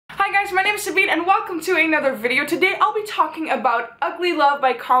Hi guys, my name is Sabine and welcome to another video. Today I'll be talking about Ugly Love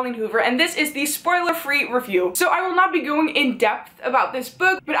by Colleen Hoover, and this is the spoiler-free review. So I will not be going in depth about this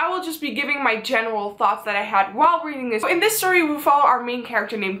book, but I will just be giving my general thoughts that I had while reading this. So in this story we follow our main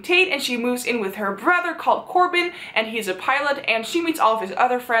character named Tate, and she moves in with her brother called Corbin, and he's a pilot, and she meets all of his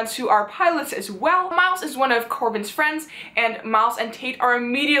other friends who are pilots as well. Miles is one of Corbin's friends, and Miles and Tate are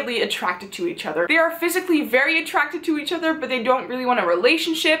immediately attracted to each other. They are physically very attracted to each other, but they don't really want a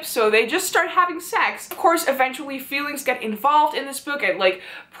relationship, so they just start having sex. Of course, eventually feelings get involved in this book and like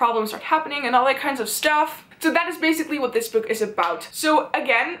problems start happening and all that kinds of stuff. So that is basically what this book is about. So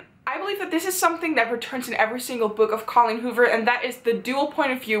again, I believe that this is something that returns in every single book of Colleen Hoover, and that is the dual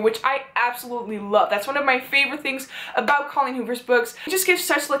point of view, which I absolutely love. That's one of my favorite things about Colleen Hoover's books. It just gives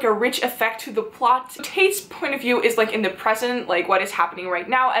such like a rich effect to the plot. Tate's point of view is like in the present, like what is happening right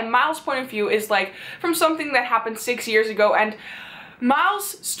now, and Miles' point of view is like from something that happened 6 years ago, and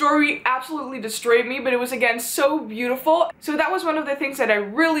Miles' story absolutely destroyed me, but it was again so beautiful. So that was one of the things that I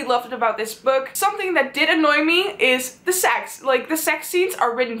really loved about this book. Something that did annoy me is the sex. Like, the sex scenes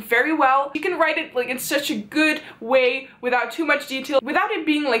are written very well. You can write it like in such a good way without too much detail, without it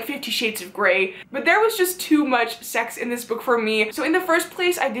being like 50 Shades of Grey. But there was just too much sex in this book for me. So in the first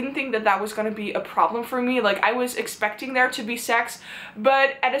place, I didn't think that that was gonna be a problem for me. Like, I was expecting there to be sex,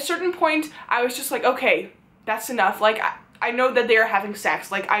 but at a certain point, I was just like, okay, that's enough. Like, I know that they are having sex.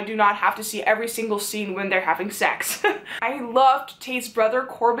 Like, I do not have to see every single scene when they're having sex. I loved Tate's brother,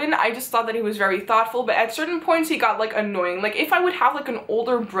 Corbin. I just thought that he was very thoughtful, but at certain points he got like annoying. Like, if I would have like an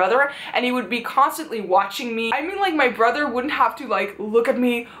older brother and he would be constantly watching me, I mean, like, my brother wouldn't have to like look at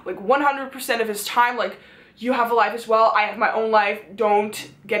me like 100% of his time. Like, you have a life as well, I have my own life, don't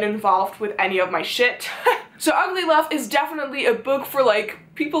get involved with any of my shit. So Ugly Love is definitely a book for like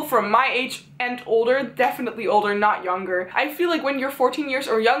people from my age and older, definitely older, not younger. I feel like when you're 14 years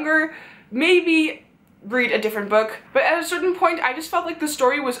or younger, maybe read a different book. But at a certain point, I just felt like the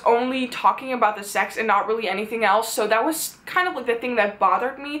story was only talking about the sex and not really anything else, so that was kind of like the thing that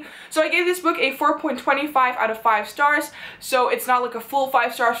bothered me. So I gave this book a 4.25 out of 5 stars, so it's not like a full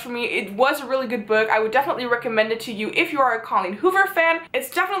 5 stars for me. It was a really good book. I would definitely recommend it to you if you are a Colleen Hoover fan.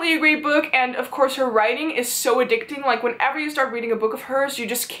 It's definitely a great book, and of course her writing is so addicting. Like, whenever you start reading a book of hers, you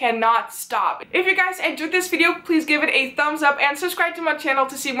just cannot stop. If you guys enjoyed this video, please give it a thumbs up and subscribe to my channel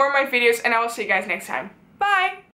to see more of my videos, and I will see you guys next time. Bye!